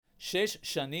Shesh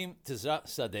shanim tizra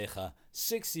sadecha.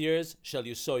 6 years shall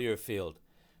you sow your field.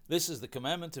 This is the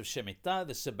commandment of Shemittah,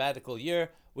 the sabbatical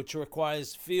year, which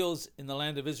requires fields in the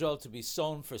land of Israel to be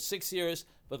sown for 6 years,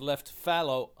 but left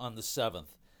fallow on the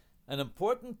seventh. An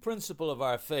important principle of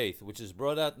our faith, which is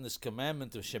brought out in this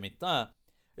commandment of Shemittah,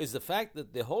 is the fact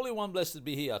that the Holy One, blessed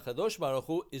be He, HaKadosh Baruch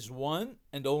Hu, is one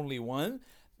and only one,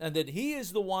 and that He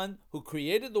is the one who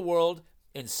created the world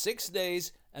in 6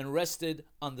 days and rested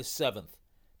on the seventh.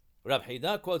 Rav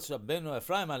Hida quotes Rabbeinu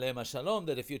Ephraim Aleim Shalom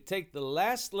that if you take the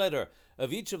last letter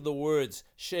of each of the words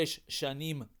Shesh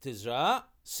Shanim Tizra,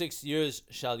 6 years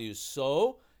shall you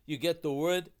sow, you get the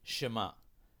word Shema.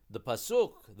 The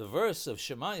pasuk, the verse of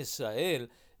Shema Yisrael,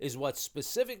 is what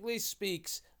specifically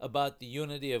speaks about the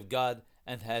unity of God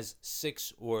and has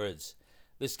 6 words.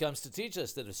 This comes to teach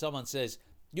us that if someone says,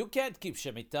 you can't keep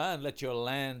Shemitah and let your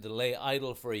land lay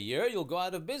idle for a year, you'll go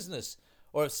out of business.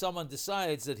 Or if someone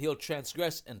decides that he'll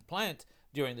transgress and plant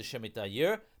during the Shemitah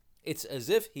year, it's as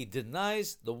if he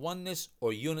denies the oneness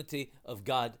or unity of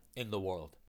God in the world.